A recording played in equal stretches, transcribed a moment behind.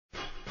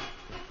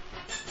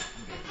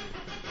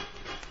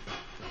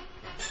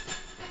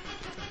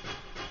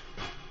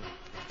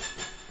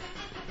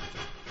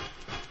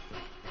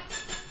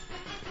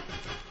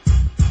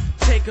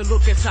Take a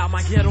look inside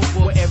my ghetto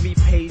book, where every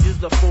page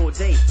is a full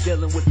day,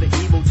 dealing with the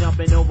evil,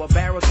 jumping over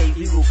barricades,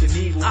 evil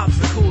Knievel.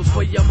 Obstacles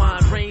for your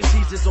mind, brain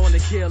teasers on the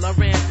kill, a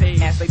rampage.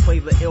 As they play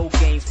the ill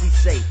games, we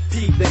say,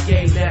 Peep the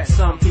game that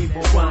some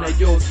people run, or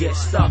you'll get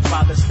stuck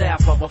by the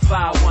staff of a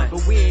foul one.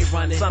 But we ain't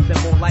running,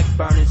 something more like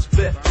burning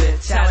spiffed.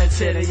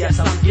 talented, and yes,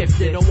 I'm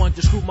gifted. No one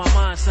to screw my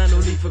mind, son, no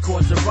need for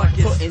cause a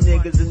ruckus. Putting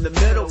niggas in the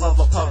middle of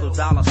a puzzle,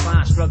 dollar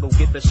sign struggle,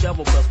 get the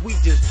shovel, cause we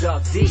just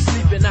dug deep.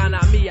 Sleeping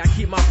on me, I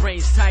keep my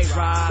brains tight,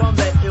 right? From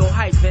that ill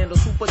height, Vandl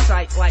super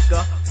tight like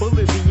a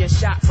Bolivian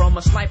shot from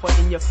a sniper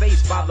in your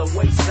face by the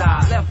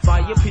wayside. Left by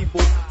your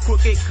people,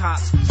 crooked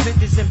cops,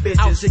 snitches and bitches.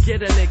 Out to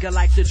get a nigga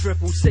like the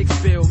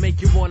 666 bill,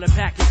 make you wanna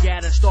pack a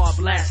gat and start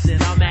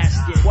blasting. I'm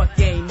asking, what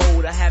game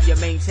mode to have you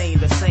maintain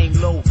the same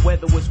load?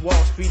 Whether it's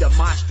Wall Street or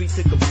my street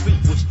to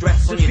compete with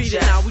stress on your defeated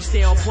chest. now, we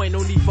stay on point,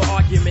 no need for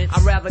arguments.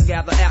 I'd rather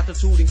gather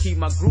altitude and keep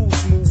my groove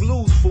smooth,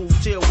 lose food,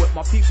 chill with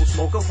my people,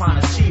 smoke a pound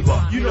of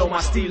Chiba. You know my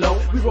stilo,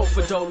 we wrote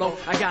for Dolo.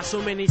 I got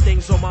so many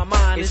things on my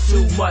mind, it's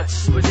too much,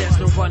 but there's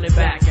no running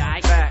back,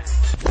 aight?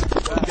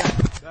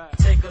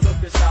 Take a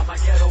look inside my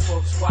ghetto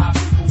books, why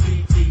people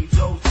be thieves,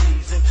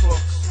 OGs and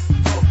crooks.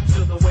 Hooked to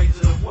the ways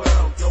of the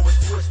world, yo,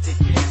 it's twisted,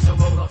 kid, so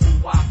roll up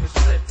and walk and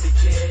slip the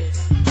kid.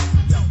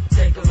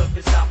 Take a look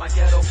inside my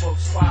ghetto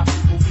books, why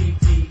people be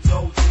thieves,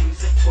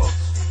 OGs and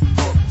crooks.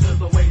 Hooked to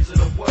the ways of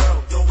the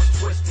world, yo, it's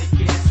twisted,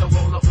 kid, so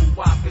roll up and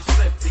walk and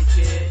slip the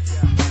kid.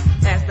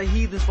 As the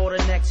heathens for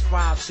the next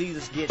 5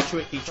 seasons get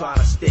tricky, try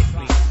to stick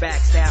me,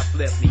 backstab,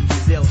 flip me,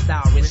 Zell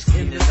style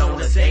risking the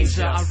zone of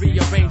danger. I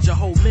rearrange your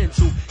whole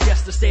mental,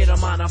 yes, the state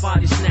of mind, our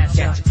body snatch.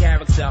 Got your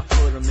character,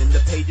 put them in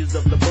the pages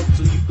of the book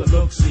so you can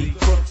look, see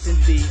crooks and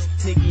thieves,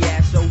 sneaky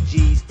ass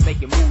OGs,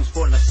 making moves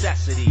for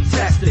necessities.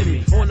 Testing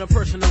me. On a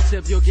personal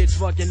tip, you'll get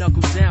drugged and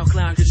knuckles down,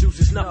 clown, cause you's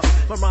just nothing.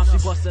 My rhymes be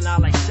busting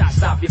out like shots,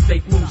 stop your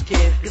fake moves,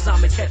 kid, cause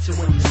I'ma catch you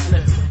when you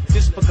slipping.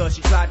 Just because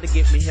you tried to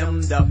get me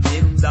hemmed up,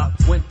 end up,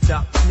 went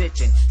up,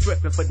 snitching,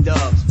 tripping for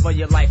dubs, for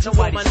your life. To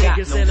all my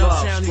niggas in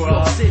uptown New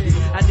York City,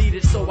 I need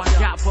it so I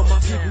got for my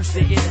people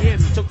didn't hear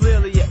me. So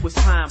clearly it was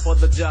time for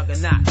the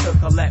juggernaut to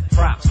collect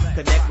props,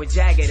 connect with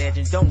jagged edge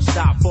and don't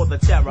stop for the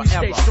terror we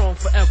stay strong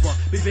forever,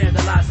 be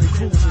vandalizing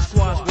crews and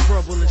squads with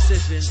verbal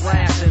incisions.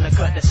 Slash in the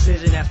cut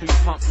decision as we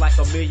pump like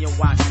a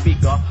 1,000,000-watt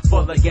speaker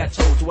for the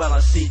ghetto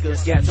dweller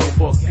seekers, ghetto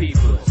book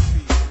people.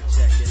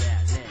 Check it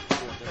out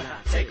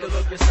now. Take a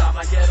look inside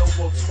my ghetto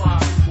books, why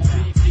people be